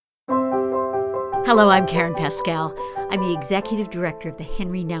Hello, I'm Karen Pascal. I'm the Executive Director of the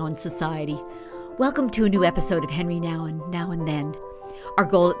Henri Nouwen Society. Welcome to a new episode of Henri Nouwen, Now and Then. Our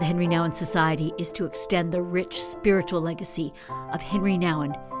goal at the Henri Nouwen Society is to extend the rich spiritual legacy of Henri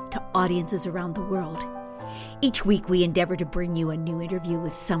Nouwen to audiences around the world. Each week we endeavor to bring you a new interview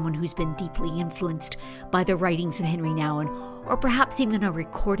with someone who's been deeply influenced by the writings of Henri Nouwen, or perhaps even a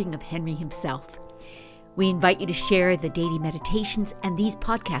recording of Henri himself. We invite you to share the daily meditations and these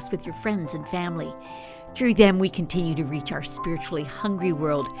podcasts with your friends and family. Through them, we continue to reach our spiritually hungry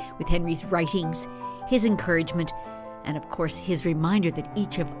world with Henri's writings, his encouragement, and of course, his reminder that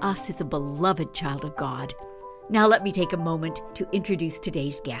each of us is a beloved child of God. Now let me take a moment to introduce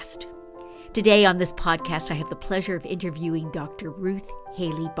today's guest. Today on this podcast, I have the pleasure of interviewing Dr. Ruth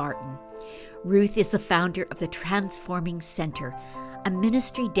Haley Barton. Ruth is the founder of the Transforming Center, a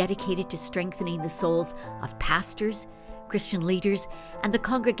ministry dedicated to strengthening the souls of pastors, Christian leaders, and the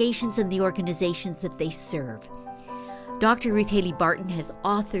congregations and the organizations that they serve. Dr. Ruth Haley Barton has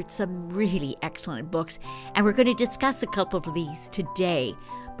authored some really excellent books, and we're going to discuss a couple of these today.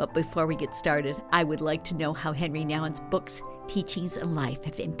 But before we get started, I would like to know how Henri Nouwen's books, teachings, and life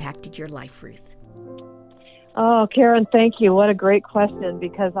have impacted your life, Ruth. Oh, Karen, thank you. What a great question,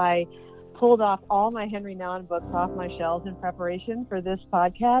 because I pulled off all my Henri Nouwen books off my shelves in preparation for this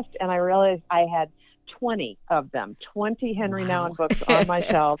podcast, and I realized I had 20 of them, 20 Henri Nouwen books on my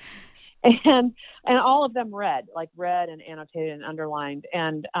shelves, and all of them read and annotated and underlined.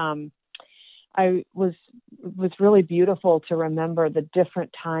 And I was really beautiful to remember the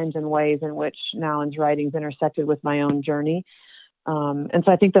different times and ways in which Nouwen's writings intersected with my own journey. And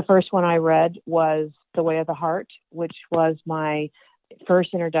so I think the first one I read was The Way of the Heart, which was my first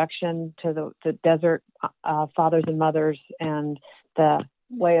introduction to the desert fathers and mothers and the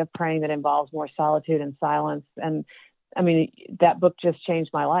way of praying that involves more solitude and silence. And I mean, that book just changed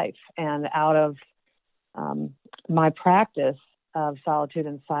my life. And out of my practice of solitude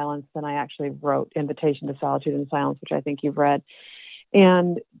and silence, then I actually wrote Invitation to Solitude and Silence, which I think you've read.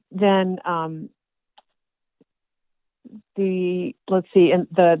 And then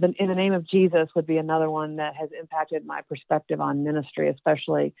In the Name of Jesus would be another one that has impacted my perspective on ministry,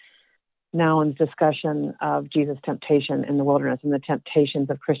 especially Nouwen's discussion of Jesus' temptation in the wilderness and the temptations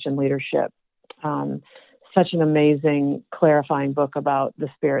of Christian leadership. Such an amazing, clarifying book about the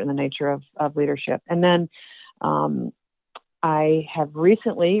spirit and the nature of leadership. And then I have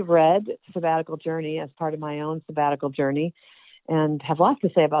recently read Sabbatical Journey as part of my own sabbatical journey and have lots to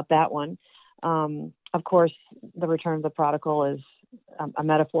say about that one. Of course, the return of the prodigal is a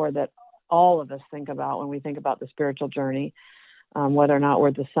metaphor that all of us think about when we think about the spiritual journey, whether or not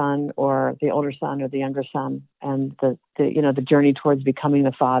we're the son or the older son or the younger son, and the journey towards becoming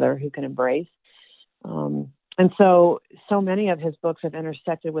the father who can embrace. And so many of his books have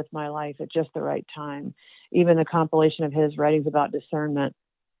intersected with my life at just the right time. Even the compilation of his writings about discernment,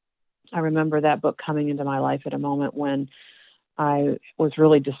 I remember that book coming into my life at a moment when I was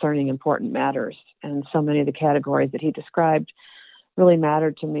really discerning important matters, and so many of the categories that he described really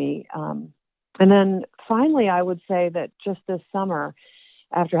mattered to me. And then finally, I would say that just this summer,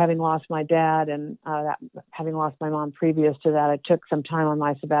 after having lost my dad and having lost my mom previous to that, I took some time on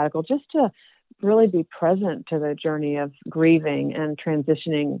my sabbatical just to really be present to the journey of grieving and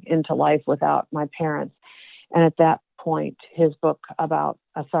transitioning into life without my parents. And at that point, his book about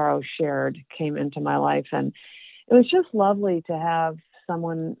A Sorrow Shared came into my life, and it was just lovely to have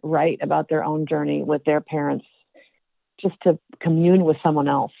someone write about their own journey with their parents, just to commune with someone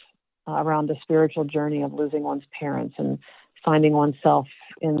else around the spiritual journey of losing one's parents and finding oneself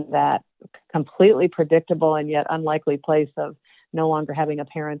in that completely predictable and yet unlikely place of no longer having a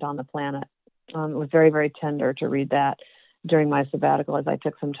parent on the planet. It was very, very tender to read that during my sabbatical as I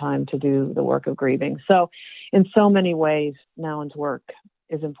took some time to do the work of grieving. So in so many ways, Nouwen's work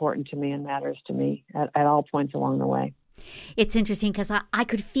is important to me and matters to me at all points along the way. It's interesting because I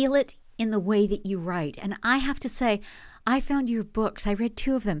could feel it in the way that you write. And I have to say, I found your books, I read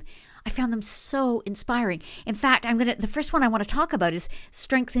 2 of them. I found them so inspiring. In fact, the first one I want to talk about is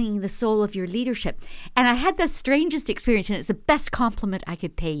Strengthening the Soul of Your Leadership. And I had the strangest experience, and it's the best compliment I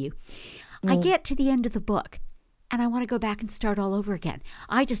could pay you. I get to the end of the book, and I want to go back and start all over again.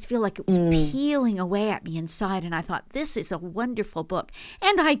 I just feel like it was peeling away at me inside, and I thought, this is a wonderful book.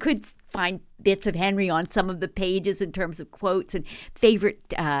 And I could find bits of Henri on some of the pages in terms of quotes, and favorite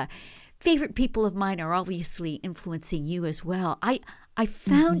people of mine are obviously influencing you as well. I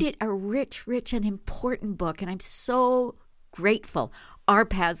found it a rich and important book, and I'm so grateful our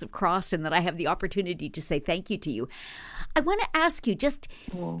paths have crossed and that I have the opportunity to say thank you to you. I want to ask you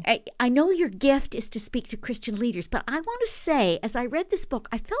I know your gift is to speak to Christian leaders, but I want to say, as I read this book,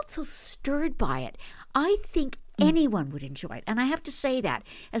 I felt so stirred by it. I think anyone would enjoy it. And I have to say that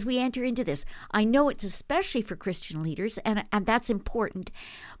as we enter into this, I know it's especially for Christian leaders, and that's important.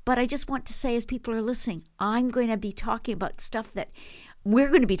 But I just want to say, as people are listening, we're going to be talking about stuff that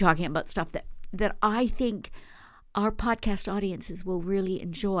I think our podcast audiences will really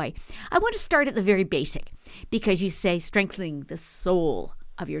enjoy. I want to start at the very basic, because you say strengthening the soul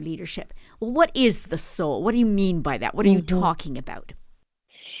of your leadership. Well, what is the soul? What do you mean by that? What are you talking about?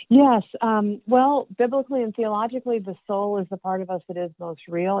 Yes. Well, biblically and theologically, the soul is the part of us that is most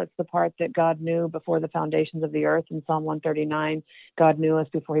real. It's the part that God knew before the foundations of the earth. In Psalm 139, God knew us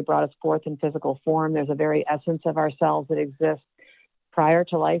before he brought us forth in physical form. There's a very essence of ourselves that exists prior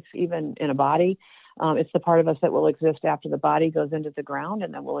to life, even in a body. It's the part of us that will exist after the body goes into the ground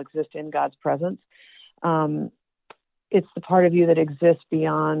and then will exist in God's presence. It's the part of you that exists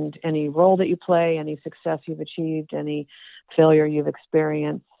beyond any role that you play, any success you've achieved, any failure you've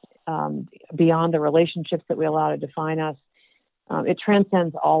experienced, beyond the relationships that we allow to define us. It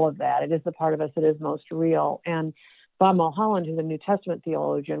transcends all of that. It is the part of us that is most real. And Bob Mulholland, who's a New Testament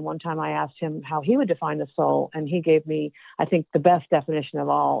theologian, one time I asked him how he would define the soul, and he gave me, I think, the best definition of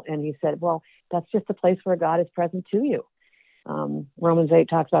all. And he said, well, that's just a place where God is present to you. Romans 8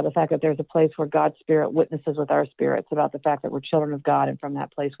 talks about the fact that there's a place where God's Spirit witnesses with our spirits about the fact that we're children of God, and from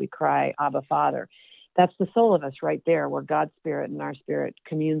that place we cry, Abba, Father. That's the soul of us right there, where God's Spirit and our spirit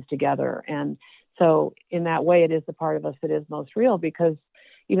communes together. And so in that way, it is the part of us that is most real, because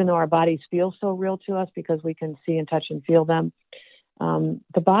even though our bodies feel so real to us because we can see and touch and feel them,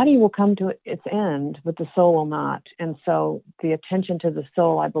 the body will come to its end, but the soul will not. And so the attention to the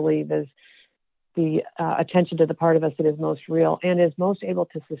soul, I believe, is the attention to the part of us that is most real and is most able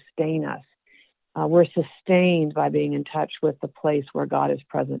to sustain us. We're sustained by being in touch with the place where God is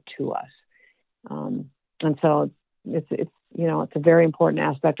present to us. And so it's a very important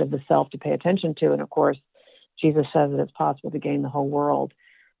aspect of the self to pay attention to. And of course, Jesus says that it's possible to gain the whole world,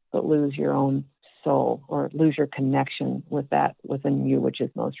 but lose your own soul, or lose your connection with that within you, which is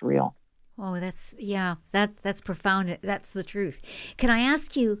most real. Oh, that's profound. That's the truth. Can I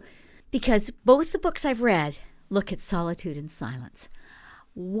ask you, because both the books I've read look at solitude and silence,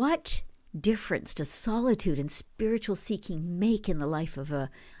 what difference does solitude and spiritual seeking make in the life of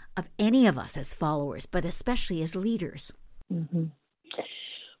any of us as followers, but especially as leaders? Mm-hmm.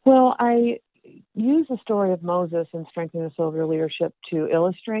 Well, I use the story of Moses in Strengthening the Soul of Your Leadership to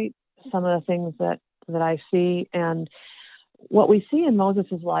illustrate some of the things that I see. And what we see in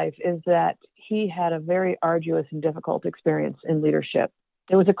Moses' life is that he had a very arduous and difficult experience in leadership.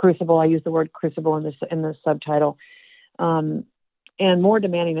 It was a crucible. I use the word crucible in the subtitle, and more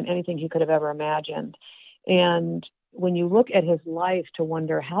demanding than anything he could have ever imagined. And when you look at his life to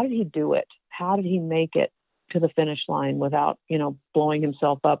wonder, how did he do it? How did he make it to the finish line without, blowing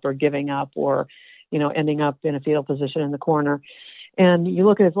himself up or giving up or, ending up in a fetal position in the corner? And you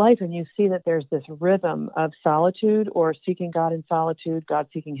look at his life and you see that there's this rhythm of solitude, or seeking God in solitude, God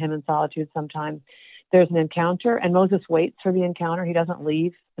seeking him in solitude sometimes. There's an encounter, and Moses waits for the encounter. He doesn't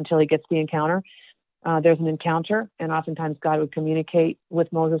leave until he gets the encounter. There's an encounter, and oftentimes God would communicate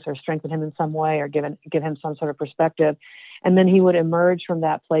with Moses or strengthen him in some way, or give him some sort of perspective. And then he would emerge from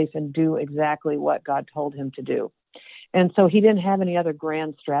that place and do exactly what God told him to do. And so he didn't have any other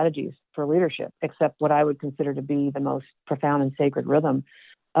grand strategies for leadership, except what I would consider to be the most profound and sacred rhythm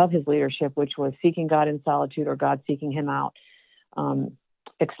of his leadership, which was seeking God in solitude, or God seeking him out,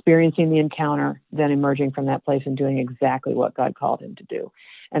 experiencing the encounter, then emerging from that place and doing exactly what God called him to do.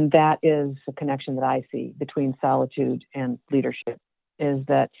 And that is the connection that I see between solitude and leadership, is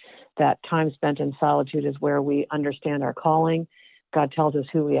that time spent in solitude is where we understand our calling. God tells us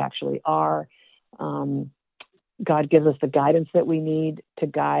who we actually are. God gives us the guidance that we need to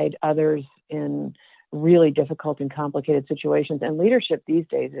guide others in really difficult and complicated situations. And leadership these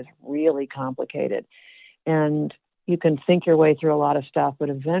days is really complicated. And you can think your way through a lot of stuff, but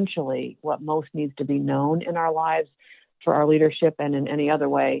eventually what most needs to be known in our lives for our leadership and in any other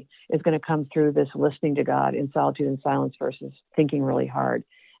way is going to come through this listening to God in solitude and silence versus thinking really hard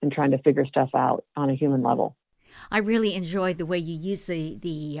and trying to figure stuff out on a human level. I really enjoyed the way you use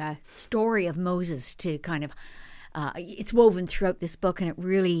the story of Moses to kind of, it's woven throughout this book, and it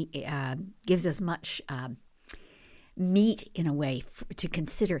really gives us much meat in a way to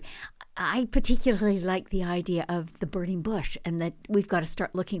consider. I particularly like the idea of the burning bush, and that we've got to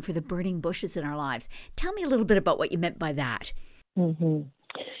start looking for the burning bushes in our lives. Tell me a little bit about what you meant by that. Mm-hmm.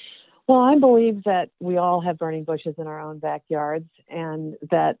 Well, I believe that we all have burning bushes in our own backyards, and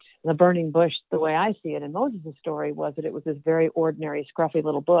that the burning bush, the way I see it in Moses' story, was that it was this very ordinary, scruffy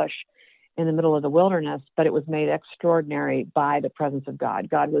little bush in the middle of the wilderness, but it was made extraordinary by the presence of God.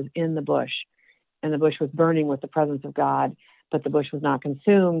 God was in the bush, and the bush was burning with the presence of God, but the bush was not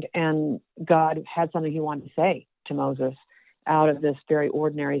consumed, and God had something he wanted to say to Moses out of this very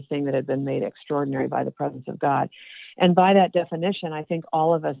ordinary thing that had been made extraordinary by the presence of God. And by that definition, I think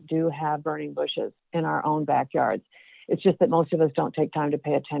all of us do have burning bushes in our own backyards. It's just that most of us don't take time to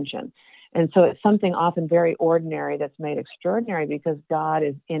pay attention. And so it's something often very ordinary that's made extraordinary because God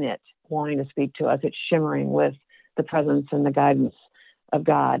is in it, wanting to speak to us. It's shimmering with the presence and the guidance of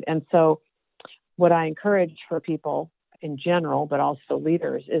God. And so what I encourage for people in general, but also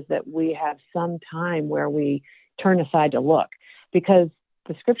leaders, is that we have some time where we turn aside to look, because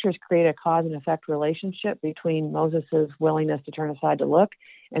the scriptures create a cause and effect relationship between Moses' willingness to turn aside to look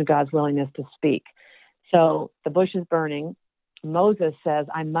and God's willingness to speak. So the bush is burning. Moses says,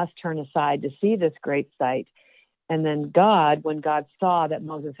 I must turn aside to see this great sight. And then God, when God saw that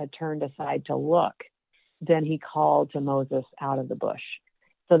Moses had turned aside to look, then he called to Moses out of the bush.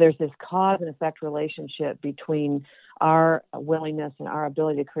 So there's this cause and effect relationship between our willingness and our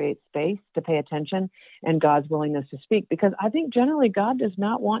ability to create space, to pay attention, and God's willingness to speak. Because I think generally God does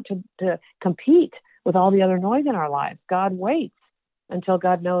not want to compete with all the other noise in our lives. God waits until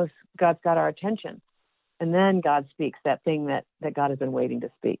God knows God's got our attention. And then God speaks that thing that God has been waiting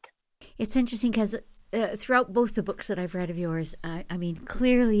to speak. It's interesting because throughout both the books that I've read of yours, I mean,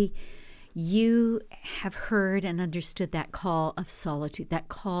 clearly you have heard and understood that call of solitude, that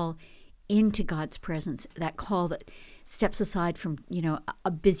call into God's presence, that call that steps aside from,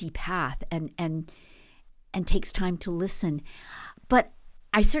 a busy path and takes time to listen. But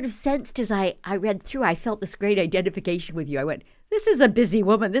I sort of sensed as I read through, I felt this great identification with you. I went, this is a busy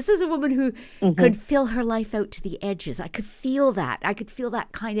woman. This is a woman who could fill her life out to the edges. I could feel that. I could feel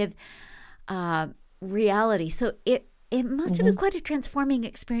that kind of reality. So it must have been quite a transforming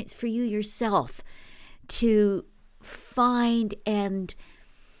experience for you yourself to find and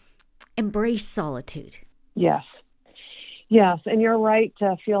embrace solitude. Yes. Yes, and you're right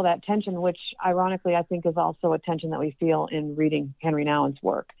to feel that tension, which ironically I think is also a tension that we feel in reading Henri Nouwen's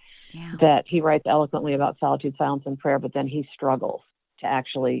work, that he writes eloquently about solitude, silence, and prayer, but then he struggles to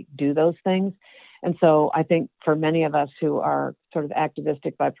actually do those things. And so I think for many of us who are sort of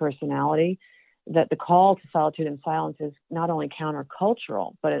activistic by personality, that the call to solitude and silence is not only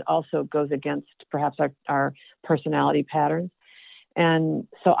countercultural, but it also goes against perhaps our personality patterns. And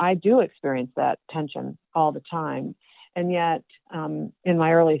so I do experience that tension all the time. And yet in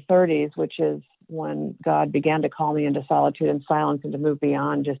my early 30s, which is when God began to call me into solitude and silence and to move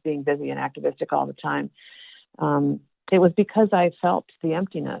beyond just being busy and activistic all the time, it was because I felt the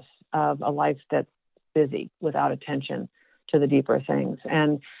emptiness of a life that's busy without attention to the deeper things.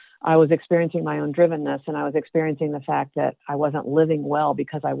 And I was experiencing my own drivenness, and I was experiencing the fact that I wasn't living well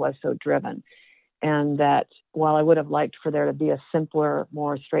because I was so driven. And that while I would have liked for there to be a simpler,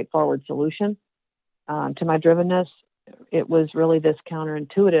 more straightforward solution to my drivenness, it was really this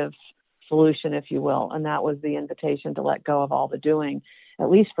counterintuitive solution, if you will. And that was the invitation to let go of all the doing,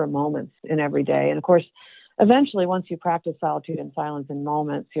 at least for moments in every day. And of course, eventually, once you practice solitude and silence in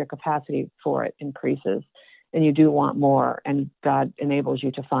moments, your capacity for it increases. And you do want more, and God enables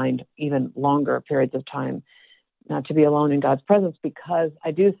you to find even longer periods of time not to be alone in God's presence, because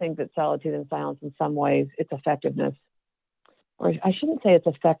I do think that solitude and silence in some ways, its effectiveness, or I shouldn't say its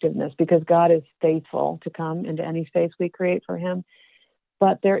effectiveness, because God is faithful to come into any space we create for him.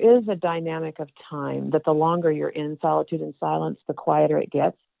 But there is a dynamic of time that the longer you're in solitude and silence, the quieter it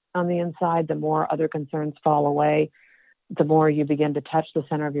gets on the inside, the more other concerns fall away, the more you begin to touch the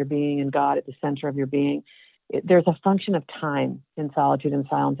center of your being and God at the center of your being. There's a function of time in solitude and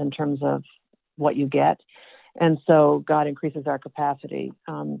silence in terms of what you get. And so God increases our capacity.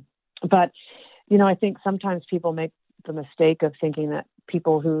 But, I think sometimes people make the mistake of thinking that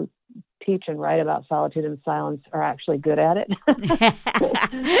people who teach and write about solitude and silence are actually good at it.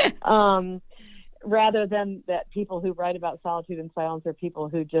 Rather than that people who write about solitude and silence are people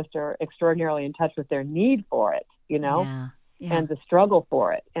who just are extraordinarily in touch with their need for it, and the struggle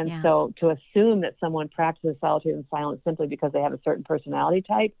for it. And so to assume that someone practices solitude and silence simply because they have a certain personality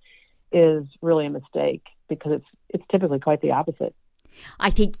type is really a mistake, because it's typically quite the opposite. I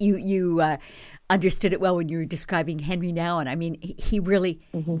think you understood it well when you were describing Henri Nouwen. I mean, he really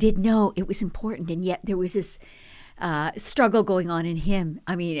did know it was important, and yet there was this struggle going on in him.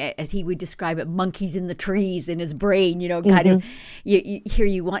 I mean, as he would describe it, monkeys in the trees in his brain, kind of,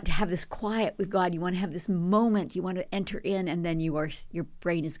 you want to have this quiet with God. You want to have this moment. You want to enter in, and then your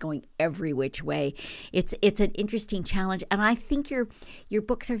brain is going every which way. It's an interesting challenge. And I think your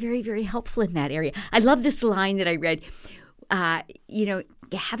books are very, very helpful in that area. I love this line that I read.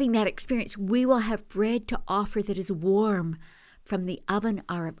 Having that experience, we will have bread to offer that is warm from the oven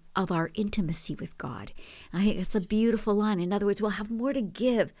of our intimacy with God. I think that's a beautiful line. In other words, we'll have more to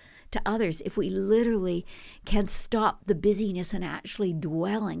give to others if we literally can stop the busyness and actually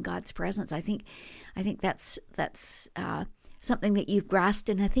dwell in God's presence. I think that's something that you've grasped,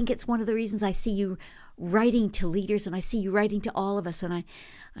 and I think it's one of the reasons I see you writing to leaders, and I see you writing to all of us, and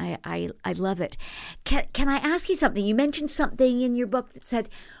I love it. Can I ask you something? You mentioned something in your book that said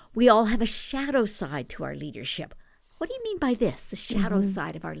we all have a shadow side to our leadership. What do you mean by this, the shadow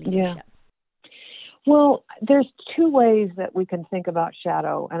side of our leadership? Yeah. Well, there's two ways that we can think about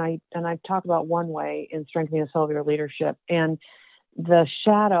shadow, and I talk about one way in Strengthening the Soul of Your Leadership. And the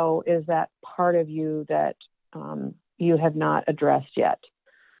shadow is that part of you that you have not addressed yet,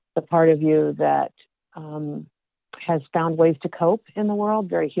 the part of you that has found ways to cope in the world,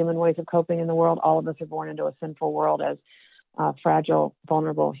 very human ways of coping in the world. All of us are born into a sinful world as fragile,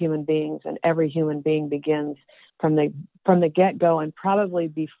 vulnerable human beings, and every human being begins from the get-go, and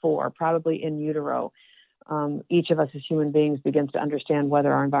probably in utero. Each of us as human beings begins to understand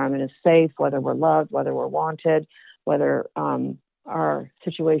whether our environment is safe, whether we're loved, whether we're wanted, whether our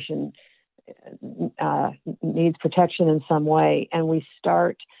situation needs protection in some way, and we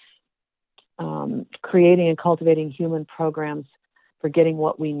start creating and cultivating human programs for getting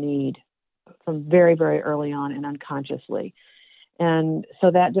what we need from very, very early on and unconsciously. And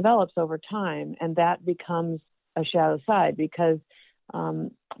so that develops over time, and that becomes a shadow side because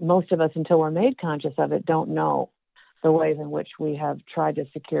most of us, until we're made conscious of it, don't know the ways in which we have tried to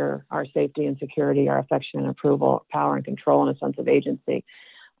secure our safety and security, our affection and approval, power and control, and a sense of agency,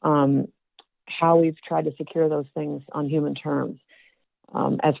 how we've tried to secure those things on human terms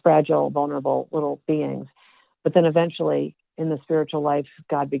as fragile, vulnerable little beings. But then eventually in the spiritual life,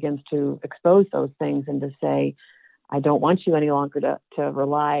 God begins to expose those things and to say, I don't want you any longer to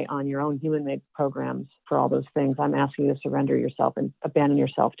rely on your own human-made programs for all those things. I'm asking you to surrender yourself and abandon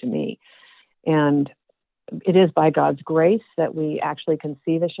yourself to me. And it is by God's grace that we actually can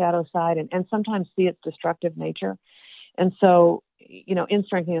see the shadow side and sometimes see its destructive nature. And so, in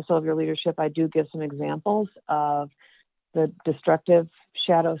Strengthening the Soul of Your Leadership, I do give some examples of the destructive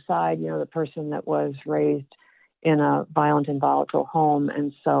shadow side, the person that was raised in a violent and volatile home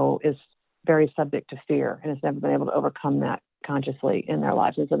and so is very subject to fear and has never been able to overcome that consciously in their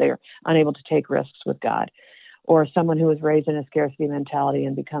lives. And so they are unable to take risks with God. Or someone who was raised in a scarcity mentality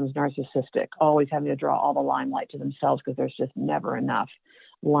and becomes narcissistic, always having to draw all the limelight to themselves because there's just never enough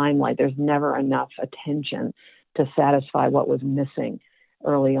limelight. There's never enough attention to satisfy what was missing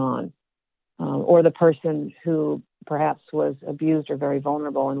early on. Or the person who perhaps was abused or very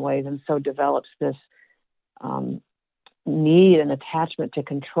vulnerable in ways and so develops this need and attachment to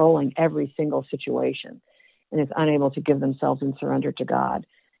controlling every single situation and is unable to give themselves in surrender to God.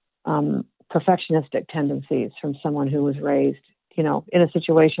 Perfectionistic tendencies from someone who was raised, in a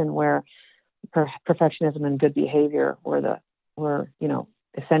situation where perfectionism and good behavior were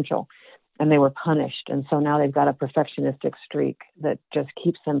essential, and they were punished. And so now they've got a perfectionistic streak that just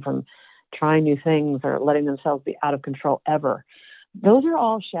keeps them from trying new things or letting themselves be out of control ever. Those are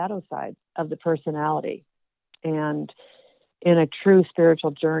all shadow sides of the personality. And in a true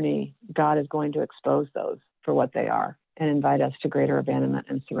spiritual journey, God is going to expose those for what they are and invite us to greater abandonment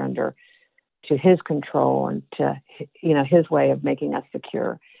and surrender to his control and to, his way of making us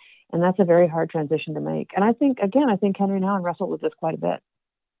secure. And that's a very hard transition to make. And I think Henri Nouwen wrestled with this quite a bit,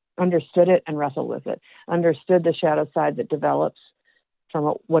 understood it and wrestled with it, understood the shadow side that develops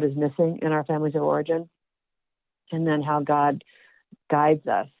from what is missing in our families of origin, and then how God guides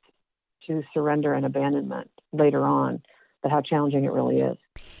us to surrender and abandonment later on, but how challenging it really is.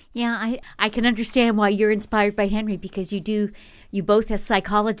 Yeah, I can understand why you're inspired by Henri, because you both as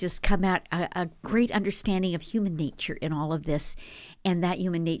psychologists come at a great understanding of human nature in all of this, and that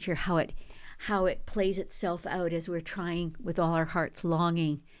human nature, how it plays itself out as we're trying with all our hearts,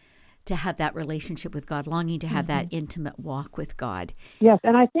 longing to have that relationship with God, longing to have that intimate walk with God. Yes,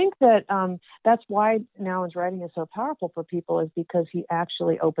 and I think that that's why Nouwen's writing is so powerful for people, is because he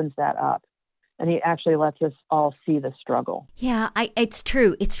actually opens that up. and he actually lets us all see the struggle. Yeah, it's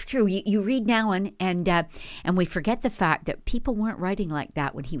true. It's true. You read Nouwen, and we forget the fact that people weren't writing like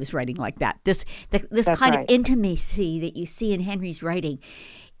that when he was writing like that. This kind of intimacy that you see in Henri's writing,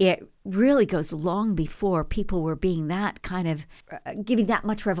 it really goes long before people were being that kind of giving that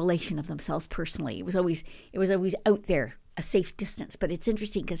much revelation of themselves personally. It was always out there, a safe distance. But it's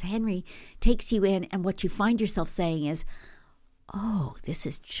interesting because Henri takes you in, and what you find yourself saying is, oh, this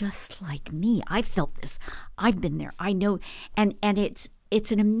is just like me. I felt this. I've been there. I know. And it's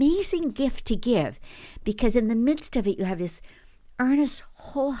an amazing gift to give, because in the midst of it, you have this earnest,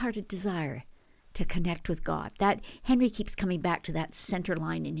 wholehearted desire to connect with God. That Henri keeps coming back to that center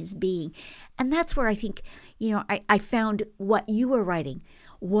line in his being. And that's where I think, I found what you were writing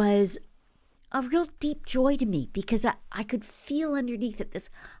was a real deep joy to me, because I could feel underneath it this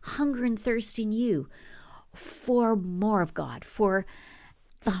hunger and thirst in you for more of God, for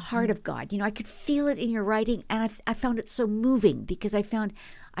the heart of God. I could feel it in your writing, and I found it so moving, because I found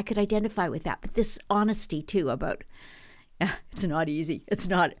I could identify with that. But this honesty too about, it's not easy. It's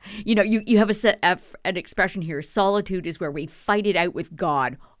not, you have an expression here, solitude is where we fight it out with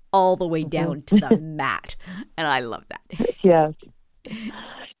God all the way down to the mat. And I love that. Yes.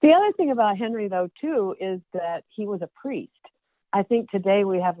 The other thing about Henri, though, too, is that he was a priest. I think today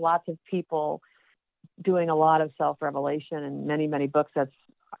we have lots of people doing a lot of self-revelation, and many, many books. That's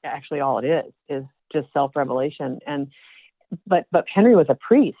actually all it is just self-revelation. But Henri was a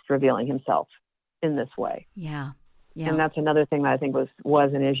priest revealing himself in this way. Yeah. And that's another thing that I think was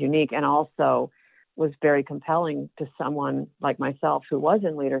and is unique, and also was very compelling to someone like myself who was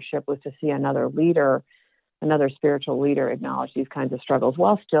in leadership, was to see another spiritual leader acknowledge these kinds of struggles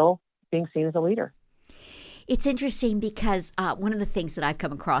while still being seen as a leader. It's interesting because one of the things that I've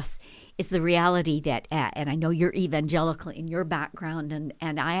come across is the reality that, and I know you're evangelical in your background,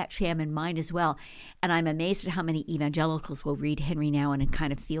 and I actually am in mine as well, and I'm amazed at how many evangelicals will read Henri Nouwen and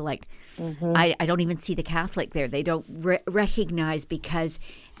kind of feel like, I don't even see the Catholic there. They don't recognize, because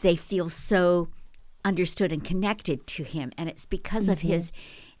they feel so understood and connected to him, and it's because of his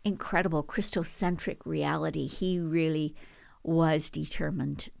incredible Christocentric reality. He really was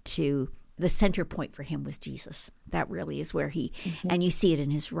determined to... The center point for him was Jesus. That really is where he, and you see it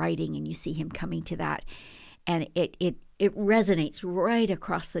in his writing, and you see him coming to that. And it resonates right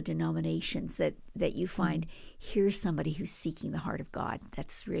across the denominations that you find, here's somebody who's seeking the heart of God.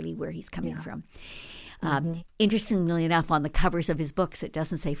 That's really where he's coming from. Interestingly enough, on the covers of his books, it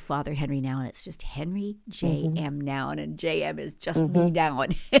doesn't say Father Henri Nouwen. It's just Henri J.M. Nouwen, and J.M. is just me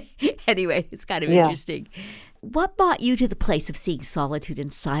Nouwen. Anyway, it's kind of interesting. What brought you to the place of seeing solitude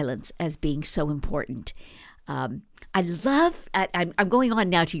and silence as being so important? I'm going on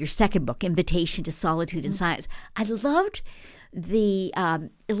now to your second book, Invitation to Solitude and Silence. I loved the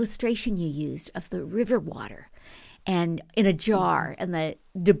illustration you used of the river water and in a jar and the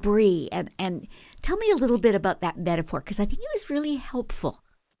debris. And tell me a little bit about that metaphor, because I think it was really helpful.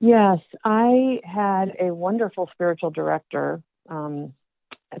 Yes, I had a wonderful spiritual director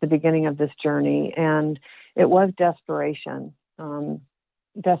at the beginning of this journey, and it was desperation and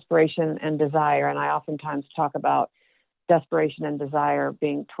desire. And I oftentimes talk about desperation and desire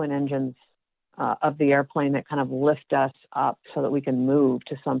being twin engines of the airplane that kind of lift us up so that we can move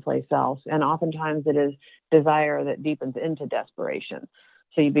to someplace else. And oftentimes it is desire that deepens into desperation.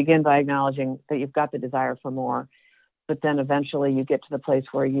 So you begin by acknowledging that you've got the desire for more, but then eventually you get to the place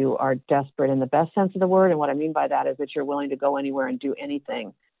where you are desperate in the best sense of the word. And what I mean by that is that you're willing to go anywhere and do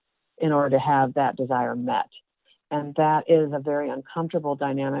anything in order to have that desire met. And that is a very uncomfortable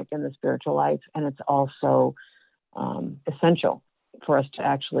dynamic in the spiritual life. And it's also essential for us to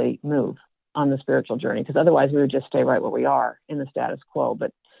actually move on the spiritual journey, because otherwise we would just stay right where we are in the status quo.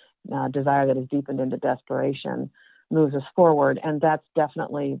 But desire that is deepened into desperation moves us forward. And that's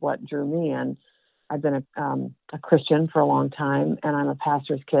definitely what drew me in. I've been a Christian for a long time, and I'm a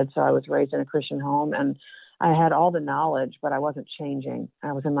pastor's kid, so I was raised in a Christian home, and I had all the knowledge, but I wasn't changing.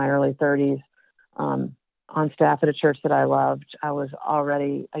 I was in my early 30s, on staff at a church that I loved. I was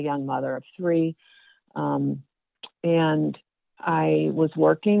already a young mother of 3, and I was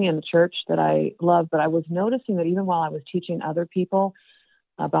working in a church that I loved, but I was noticing that even while I was teaching other people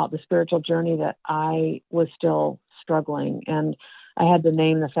about the spiritual journey, that I was still struggling. And I had to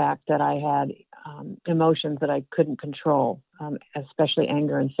name the fact that I had emotions that I couldn't control, especially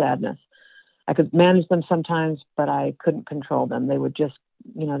anger and sadness. I could manage them sometimes, but I couldn't control them. They would just,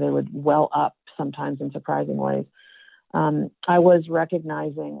 they would well up sometimes in surprising ways. I was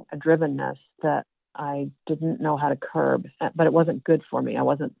recognizing a drivenness that I didn't know how to curb, but it wasn't good for me. I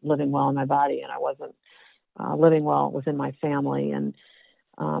wasn't living well in my body, and I wasn't living well within my family. And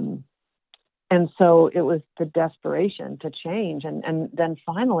And so it was the desperation to change. And then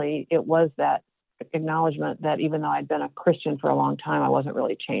finally, it was that acknowledgement that even though I'd been a Christian for a long time, I wasn't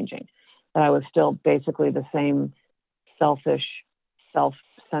really changing, that I was still basically the same selfish,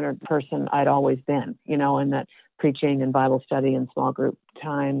 self-centered person I'd always been, and that preaching and Bible study and small group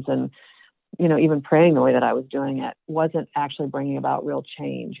times and, even praying the way that I was doing it wasn't actually bringing about real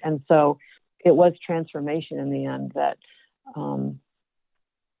change. And so it was transformation in the end that, and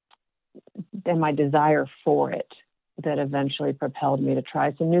my desire for it that eventually propelled me to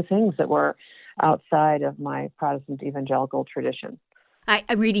try some new things that were outside of my Protestant evangelical tradition.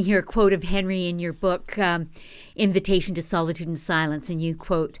 I'm reading here a quote of Henri in your book, Invitation to Solitude and Silence, and you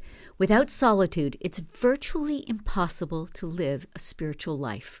quote, "Without solitude, it's virtually impossible to live a spiritual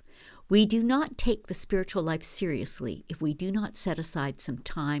life. We do not take the spiritual life seriously if we do not set aside some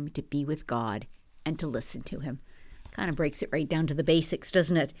time to be with God and to listen to Him." Kind of breaks it right down to the basics,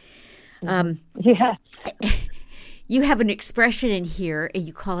 doesn't it? Yeah. You have an expression in here, and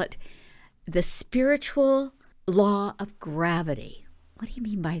you call it the spiritual law of gravity. What do you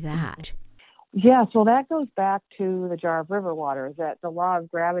mean by that? Yeah, so that goes back to the jar of river water, that the law of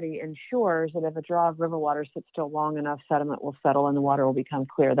gravity ensures that if a jar of river water sits still long enough, sediment will settle and the water will become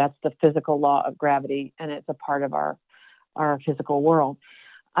clear. That's the physical law of gravity, and it's a part of our physical world.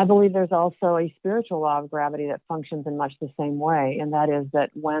 I believe there's also a spiritual law of gravity that functions in much the same way, and that is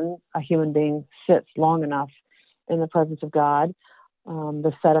that when a human being sits long enough in the presence of God,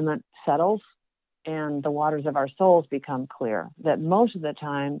 the sediment settles and the waters of our souls become clear. That most of the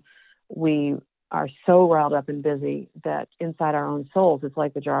time we are so riled up and busy that inside our own souls, it's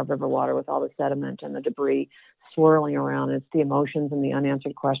like the jar of river water with all the sediment and the debris swirling around. It's the emotions and the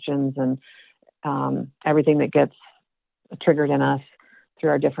unanswered questions and everything that gets triggered in us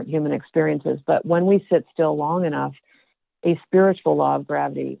through our different human experiences. But when we sit still long enough, a spiritual law of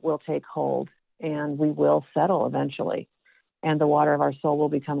gravity will take hold and we will settle eventually. And the water of our soul will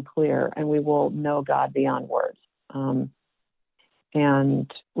become clear and we will know God beyond words. And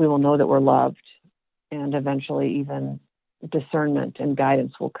we will know that we're loved, and eventually even discernment and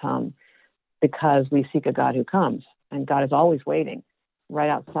guidance will come because we seek a God who comes, and God is always waiting right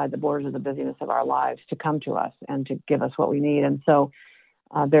outside the borders of the busyness of our lives to come to us and to give us what we need. And so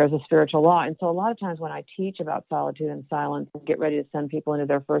there's a spiritual law. And so a lot of times when I teach about solitude and silence and get ready to send people into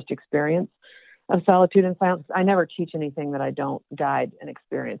their first experience of solitude and silence, I never teach anything that I don't guide an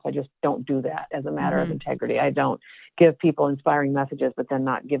experience. I just don't do that as a matter of integrity. I don't give people inspiring messages, but then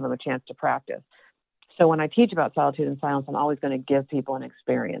not give them a chance to practice. So when I teach about solitude and silence, I'm always going to give people an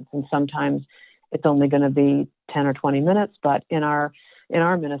experience. And sometimes it's only going to be 10 or 20 minutes, but in our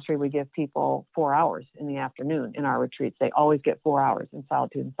ministry, we give people 4 hours in the afternoon in our retreats. They always get 4 hours in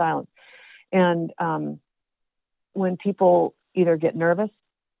solitude and silence. And when people either get nervous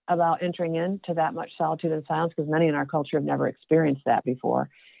about entering into that much solitude and silence, because many in our culture have never experienced that before,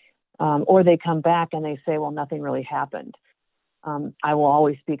 or they come back and they say, well, nothing really happened. I will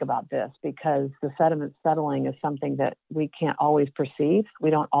always speak about this because the sediment settling is something that we can't always perceive. We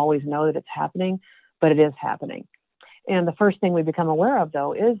don't always know that it's happening, but it is happening. And the first thing we become aware of,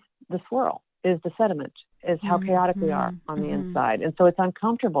 though, is the swirl, is the sediment, is how chaotic we are on the inside. And so it's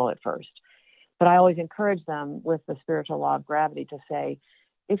uncomfortable at first. But I always encourage them with the spiritual law of gravity to say,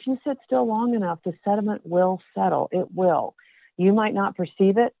 if you sit still long enough, the sediment will settle. It will. You might not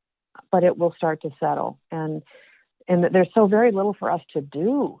perceive it, but it will start to settle. And there's so very little for us to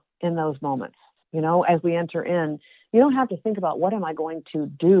do in those moments. As we enter in, you don't have to think about what am I going to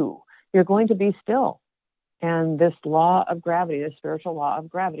do? You're going to be still. And this law of gravity, this spiritual law of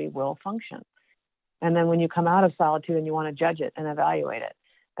gravity will function. And then when you come out of solitude and you want to judge it and evaluate it,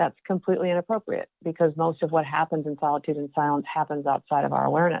 that's completely inappropriate because most of what happens in solitude and silence happens outside of our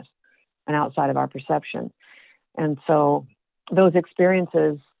awareness and outside of our perception. And so those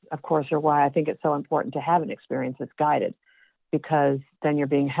experiences, of course, are why I think it's so important to have an experience that's guided, because then you're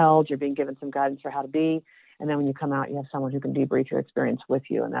being held, you're being given some guidance for how to be. And then when you come out, you have someone who can debrief your experience with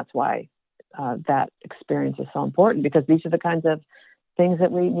you. And that's why that experience is so important, because these are the kinds of things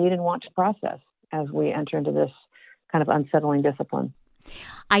that we need and want to process as we enter into this kind of unsettling discipline.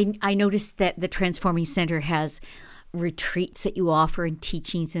 I noticed that the Transforming Center has retreats that you offer and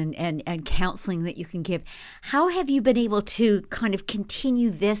teachings and counseling that you can give. How have you been able to kind of continue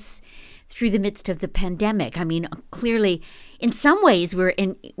this through the midst of the pandemic? I mean, clearly, in some ways we're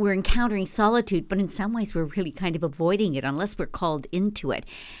encountering solitude, but in some ways we're really kind of avoiding it unless we're called into it.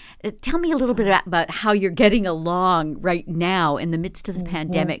 Tell me a little bit about how you're getting along right now in the midst of the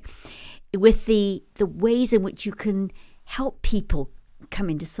pandemic with the ways in which you can help people come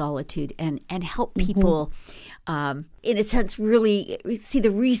into solitude and help people, in a sense, really see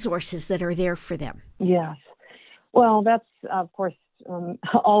the resources that are there for them? Yes. Well, that's, of course,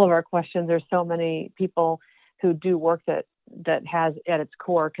 all of our questions. There's so many people who do work that has at its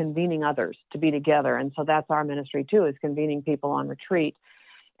core convening others to be together. And so that's our ministry too, is convening people on retreat.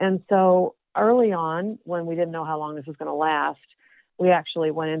 And so early on, when we didn't know how long this was going to last, we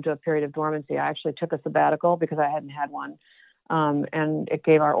actually went into a period of dormancy. I actually took a sabbatical because I hadn't had one. And it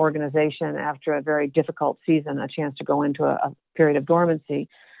gave our organization, after a very difficult season, a chance to go into a period of dormancy.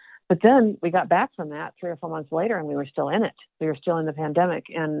 But then we got back from that 3 or 4 months later, and we were still in it. We were still in the pandemic.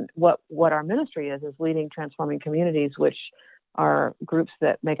 And what our ministry is leading transforming communities, which are groups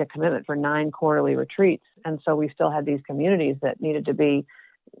that make a commitment for 9 quarterly retreats. And so we still had these communities that needed to be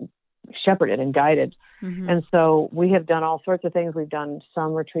shepherded and guided. Mm-hmm. And so we have done all sorts of things. We've done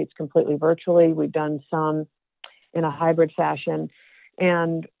some retreats completely virtually. We've done some in a hybrid fashion.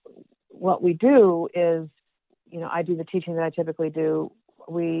 And what we do is, I do the teaching that I typically do.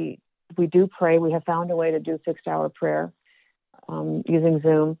 We do pray. We have found a way to do 6-hour prayer using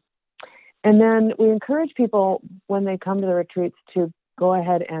Zoom. And then we encourage people when they come to the retreats to go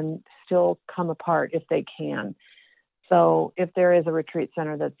ahead and still come apart if they can. So if there is a retreat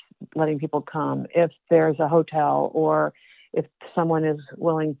center that's letting people come, if there's a hotel, or if someone is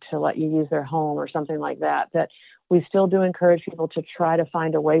willing to let you use their home or something like that, that we still do encourage people to try to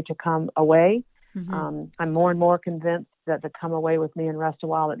find a way to come away. Mm-hmm. I'm more and more convinced that the come away with me and rest a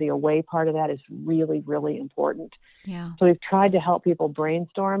while, that the away part of that is really, really important. Yeah. So we've tried to help people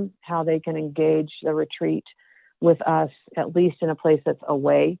brainstorm how they can engage the retreat with us, at least in a place that's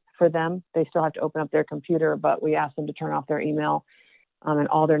away for them. They still have to open up their computer, but we ask them to turn off their email and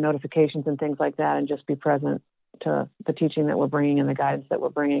all their notifications and things like that, and just be present to the teaching that we're bringing and the guidance that we're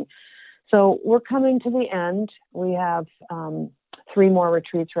bringing. So we're coming to the end. We have 3 more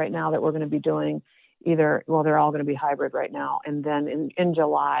retreats right now that we're going to be doing. They're all going to be hybrid right now. And then in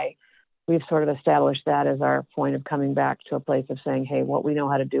July, we've sort of established that as our point of coming back to a place of saying, hey, what we know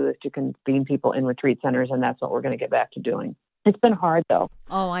how to do is to convene people in retreat centers, and that's what we're going to get back to doing. It's been hard, though.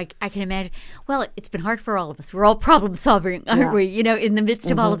 Oh, I can imagine. Well, it's been hard for all of us. We're all problem solving, aren't we? In the midst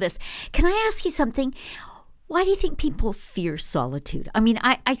of all of this. Can I ask you something? Why do you think people fear solitude? I mean,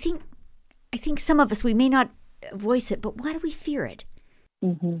 I think some of us, we may not voice it, but why do we fear it?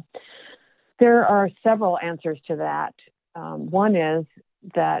 Mm-hmm. There are several answers to that. One is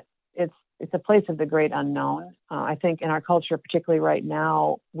that it's a place of the great unknown. I think in our culture, particularly right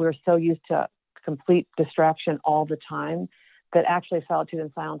now, we're so used to complete distraction all the time that actually solitude and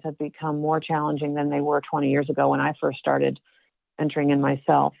silence have become more challenging than they were 20 years ago when I first started entering in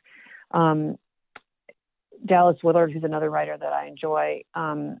myself. Dallas Willard, who's another writer that I enjoy,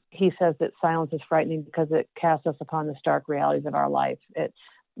 he says that silence is frightening because it casts us upon the stark realities of our life. It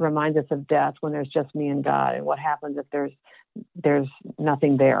reminds us of death when there's just me and God, and what happens if there's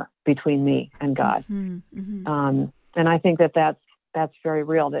nothing there between me and God. Mm-hmm. Mm-hmm. And I think that's very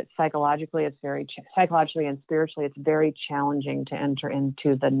real. That psychologically and spiritually, it's very challenging to enter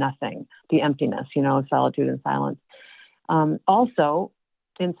into the nothing, the emptiness, of solitude and silence. Also,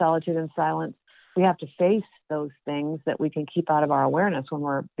 in solitude and silence, we have to face those things that we can keep out of our awareness when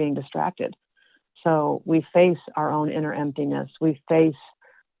we're being distracted. So we face our own inner emptiness. We face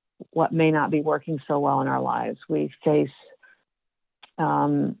what may not be working so well in our lives. We face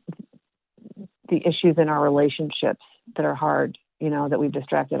the issues in our relationships that are hard, that we've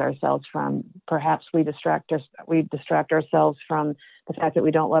distracted ourselves from. Perhaps we distract ourselves from the fact that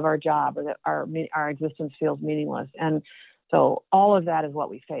we don't love our job, or that our existence feels meaningless. And so all of that is what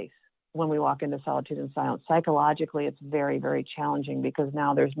we face when we walk into solitude and silence. Psychologically, it's very, very challenging because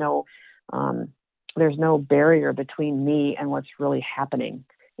now there's no barrier between me and what's really happening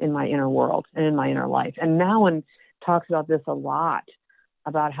in my inner world and in my inner life. And Nouwen talks about this a lot,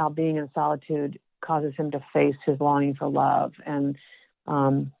 about how being in solitude causes him to face his longing for love and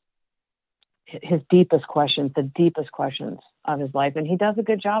his deepest questions, the deepest questions of his life. And he does a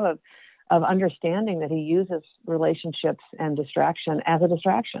good job of understanding that he uses relationships and distraction as a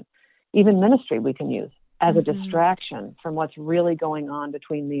distraction. Even ministry we can use as a distraction from what's really going on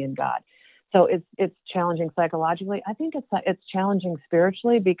between me and God. So it's challenging psychologically. I think it's challenging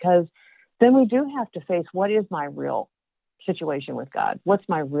spiritually, because then we do have to face, what is my real situation with God? What's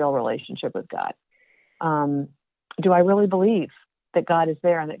my real relationship with God? Do I really believe that God is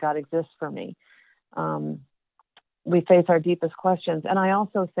there and that God exists for me? We face our deepest questions. And I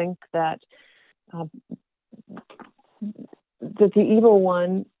also think that the evil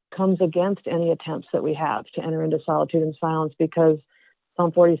one comes against any attempts that we have to enter into solitude and silence, because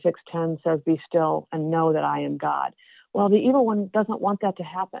Psalm 46:10 says, "Be still and know that I am God." Well, the evil one doesn't want that to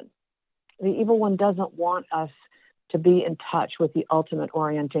happen. The evil one doesn't want us to be in touch with the ultimate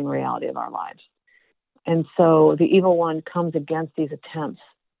orienting reality of our lives. And so the evil one comes against these attempts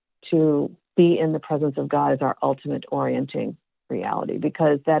to be in the presence of God as our ultimate orienting reality,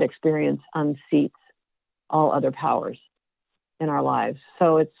 because that experience unseats all other powers in our lives.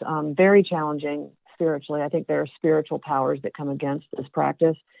 So it's very challenging spiritually. I think there are spiritual powers that come against this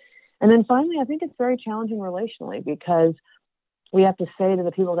practice. And then finally, I think it's very challenging relationally, because we have to say to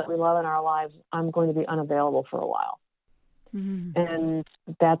the people that we love in our lives, I'm going to be unavailable for a while. Mm-hmm. And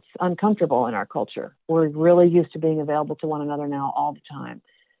that's uncomfortable in our culture. We're really used to being available to one another now all the time.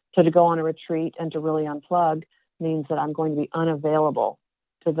 So to go on a retreat and to really unplug means that I'm going to be unavailable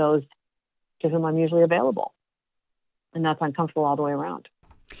to those to whom I'm usually available. And that's uncomfortable all the way around.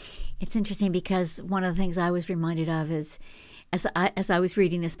 It's interesting, because one of the things I was reminded of is, as I was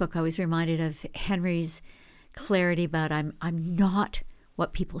reading this book, I was reminded of Henri's clarity about I'm not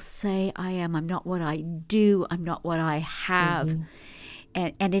what people say I am. I'm not what I do. I'm not what I have. Mm-hmm.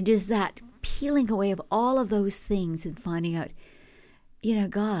 And it is that peeling away of all of those things and finding out,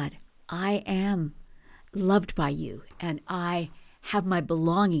 God, I am loved by you, and I have my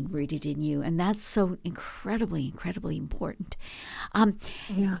belonging rooted in you. And that's so incredibly, incredibly important.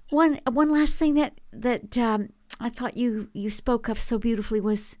 One last thing that I thought you spoke of so beautifully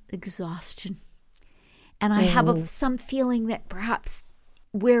was exhaustion. And I have some feeling that perhaps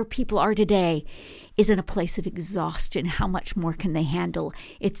where people are today is in a place of exhaustion. How much more can they handle?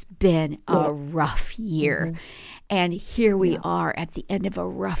 It's been a rough year. Mm-hmm. And here we are at the end of a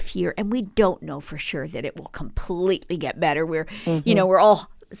rough year, and we don't know for sure that it will completely get better. We're all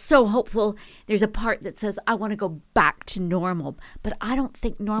so hopeful. There's a part that says, I want to go back to normal. But I don't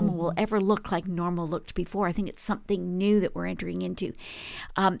think normal will ever look like normal looked before. I think it's something new that we're entering into.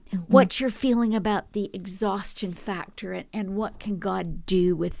 What's your feeling about the exhaustion factor, and what can God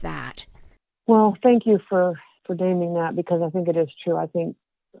do with that? Well, thank you for naming that, because I think it is true. I think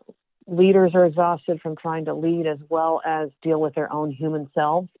leaders are exhausted from trying to lead as well as deal with their own human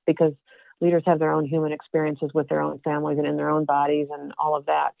selves, because leaders have their own human experiences with their own families and in their own bodies and all of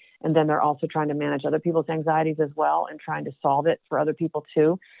that. And then they're also trying to manage other people's anxieties as well and trying to solve it for other people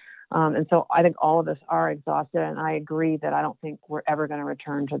too. And so I think all of us are exhausted. And I agree that I don't think we're ever going to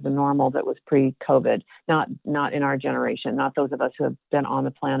return to the normal that was pre-COVID, not in our generation, not those of us who have been on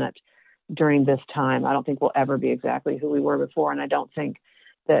the planet during this time. I don't think we'll ever be exactly who we were before. And I don't think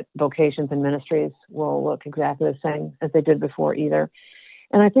that vocations and ministries will look exactly the same as they did before either.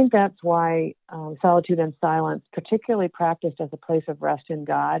 And I think that's why solitude and silence, particularly practiced as a place of rest in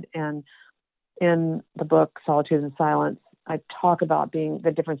God. And in the book, Solitude and Silence, I talk about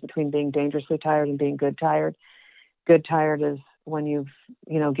the difference between being dangerously tired and being good tired. Good tired is when you've,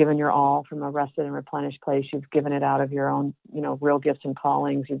 given your all from a rested and replenished place. You've given it out of your own, real gifts and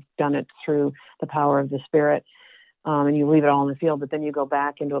callings. You've done it through the power of the Spirit. And you leave it all in the field, but then you go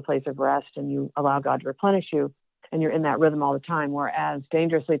back into a place of rest and you allow God to replenish you. And you're in that rhythm all the time, whereas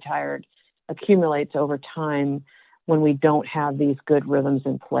dangerously tired accumulates over time when we don't have these good rhythms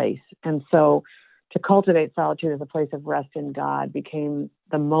in place. And so to cultivate solitude as a place of rest in God became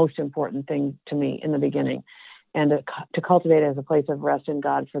the most important thing to me in the beginning. And to cultivate it as a place of rest in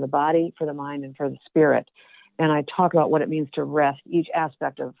God for the body, for the mind, and for the spirit. And I talk about what it means to rest each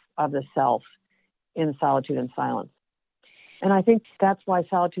aspect of the self in solitude and silence. And I think that's why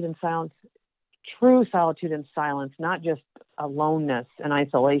solitude and silence, true solitude and silence, not just aloneness and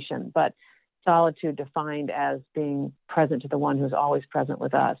isolation, but solitude defined as being present to the one who's always present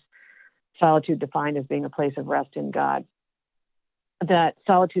with us. Solitude defined as being a place of rest in God. That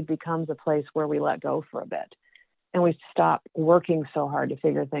solitude becomes a place where we let go for a bit. And we stop working so hard to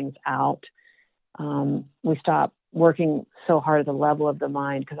figure things out. We stop working so hard at the level of the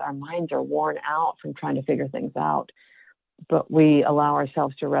mind, because our minds are worn out from trying to figure things out. But we allow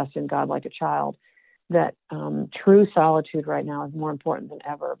ourselves to rest in God like a child. That true solitude right now is more important than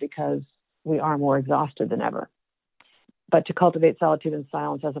ever, because we are more exhausted than ever. But to cultivate solitude and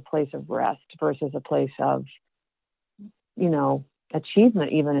silence as a place of rest versus a place of,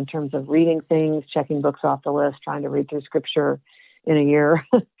 achievement, even in terms of reading things, checking books off the list, trying to read through scripture in a year,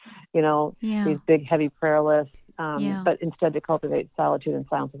 these big, heavy prayer lists. But instead to cultivate solitude and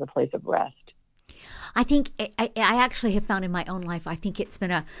silence as a place of rest. I think I actually have found in my own life, I think it's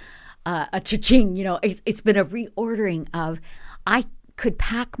been a cha-ching, it's been a reordering of, I could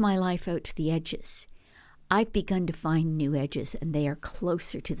pack my life out to the edges. I've begun to find new edges, and they are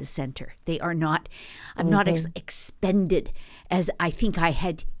closer to the center. They are not, I'm not expended as I think I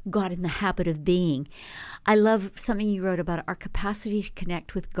had got in the habit of being. I love something you wrote about our capacity to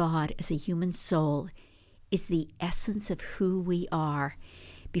connect with God as a human soul is the essence of who we are.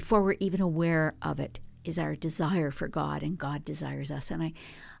 Before we're even aware of it, is our desire for God, and God desires us. And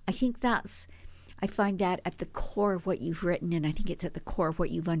I think I find that at the core of what you've written, and I think it's at the core of what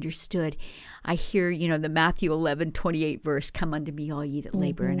you've understood. I hear, the Matthew 11:28 verse, "Come unto me, all ye that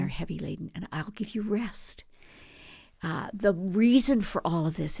labor and are heavy laden, and I'll give you rest." The reason for all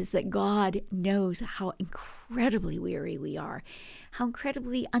of this is that God knows how incredibly weary we are, how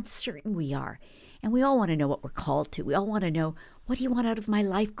incredibly uncertain we are. And we all want to know what we're called to. We all want to know, what do you want out of my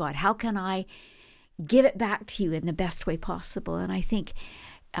life, God? How can I give it back to you in the best way possible? And I think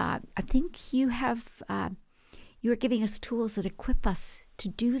you're giving us tools that equip us to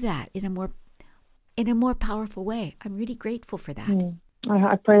do that in a more powerful way. I'm really grateful for that.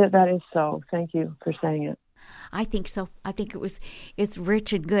 I pray that is so. Thank you for saying it. I think so. I think it's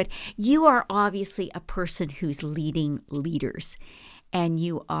rich and good. You are obviously a person who's leading leaders, and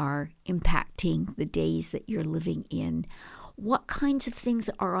you are impacting the days that you're living in. What kinds of things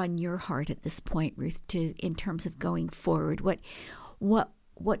are on your heart at this point, Ruth, in terms of going forward?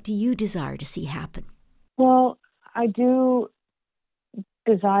 What do you desire to see happen? Well, I do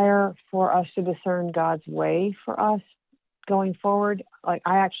desire for us to discern God's way for us going forward. Like,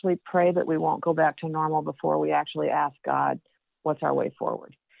 I actually pray that we won't go back to normal before we actually ask God, what's our way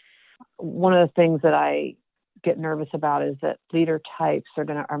forward? One of the things that I get nervous about is that leader types are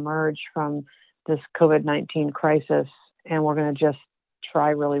going to emerge from this COVID-19 crisis, and we're going to just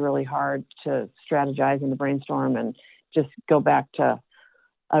try really, really hard to strategize and to brainstorm and just go back to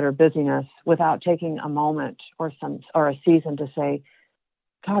utter busyness without taking a moment or a season to say,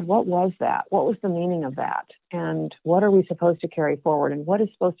 God, what was that? What was the meaning of that? And what are we supposed to carry forward? And what is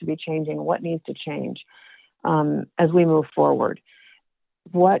supposed to be changing? And what needs to change as we move forward?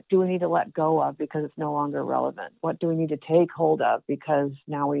 What do we need to let go of because it's no longer relevant? What do we need to take hold of because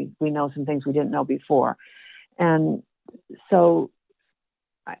now we know some things we didn't know before? And so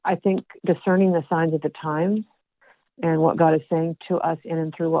I think discerning the signs of the times and what God is saying to us in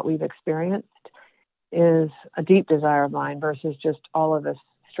and through what we've experienced is a deep desire of mine versus just all of us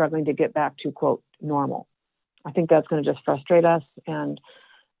struggling to get back to, quote, normal. I think that's going to just frustrate us. And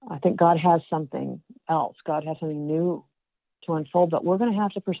I think God has something else. God has something new to unfold, but we're going to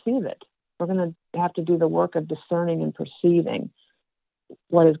have to perceive it. We're going to have to do the work of discerning and perceiving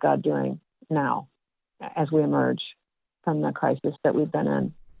what is God doing now as we emerge from the crisis that we've been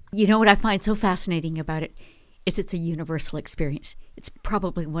in. You know what I find so fascinating about it is it's a universal experience. It's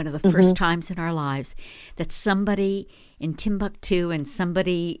probably one of the first times in our lives that somebody in Timbuktu and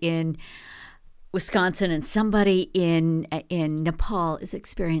somebody in Wisconsin and somebody in Nepal is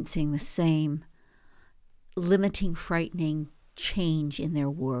experiencing the same limiting, frightening change in their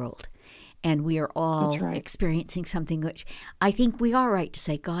world. And we are all experiencing something which I think we are right to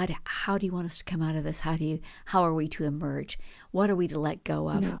say, God, how do you want us to come out of this? How are we to emerge? What are we to let go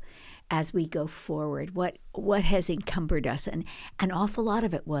of as we go forward? What has encumbered us? And an awful lot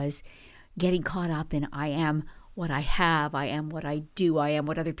of it was getting caught up in I am what I have, I am what I do, I am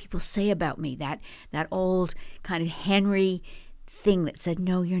what other people say about me. That old kind of Henri thing that said,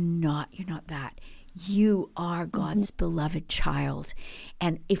 no, you're not that. You are God's beloved child.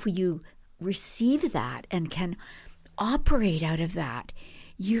 And if you receive that and can operate out of that,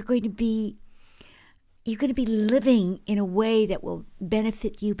 you're going to be living in a way that will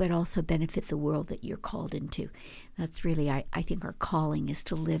benefit you, but also benefit the world that you're called into. That's really, I think, our calling is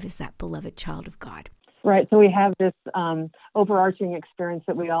to live as that beloved child of God. Right. So we have this overarching experience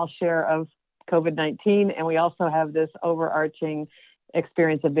that we all share of COVID-19, and we also have this overarching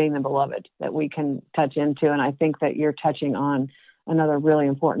experience of being the beloved that we can touch into. And I think that you're touching on another really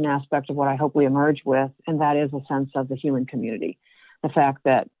important aspect of what I hope we emerge with, and that is a sense of the human community. The fact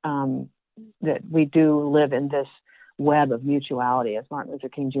that that we do live in this web of mutuality, as Martin Luther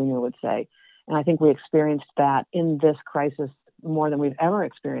King Jr. would say. And I think we experienced that in this crisis more than we've ever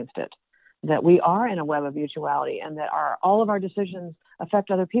experienced it, that we are in a web of mutuality and that all of our decisions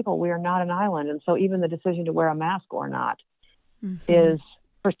affect other people. We are not an island. And so even the decision to wear a mask or not is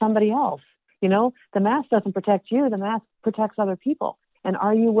for somebody else. You know, the mask doesn't protect you. The mask protects other people. And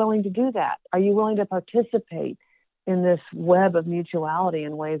are you willing to do that? Are you willing to participate in this web of mutuality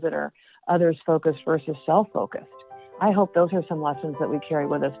in ways that are others-focused versus self-focused? I hope those are some lessons that we carry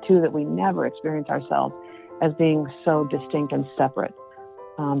with us, too, that we never experience ourselves as being so distinct and separate,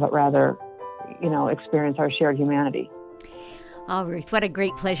 but rather, experience our shared humanity. Oh, Ruth, what a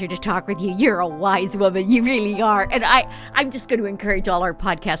great pleasure to talk with you. You're a wise woman. You really are. And I'm just going to encourage all our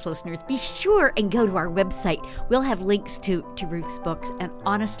podcast listeners, be sure and go to our website. We'll have links to Ruth's books. And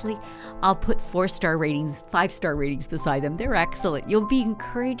honestly, I'll put 4-star ratings, 5-star ratings beside them. They're excellent. You'll be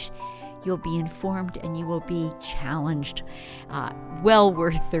encouraged. You'll be informed and you will be challenged. Well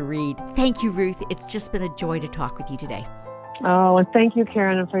worth the read. Thank you, Ruth. It's just been a joy to talk with you today. Oh, and thank you,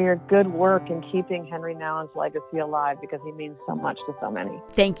 Karen, and for your good work in keeping Henri Nouwen's legacy alive, because he means so much to so many.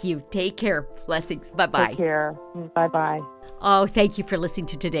 Thank you. Take care. Blessings. Bye-bye. Take care. Bye-bye. Oh, thank you for listening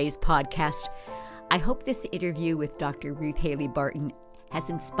to today's podcast. I hope this interview with Dr. Ruth Haley Barton has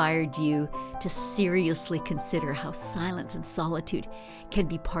inspired you to seriously consider how silence and solitude can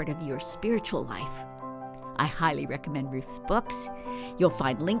be part of your spiritual life. I highly recommend Ruth's books. You'll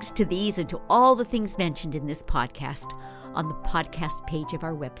find links to these and to all the things mentioned in this podcast on the podcast page of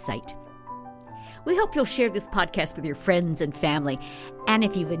our website. We hope you'll share this podcast with your friends and family. And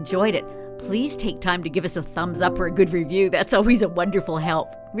if you've enjoyed it, please take time to give us a thumbs up or a good review. That's always a wonderful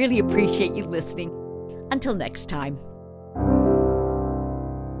help. Really appreciate you listening. Until next time.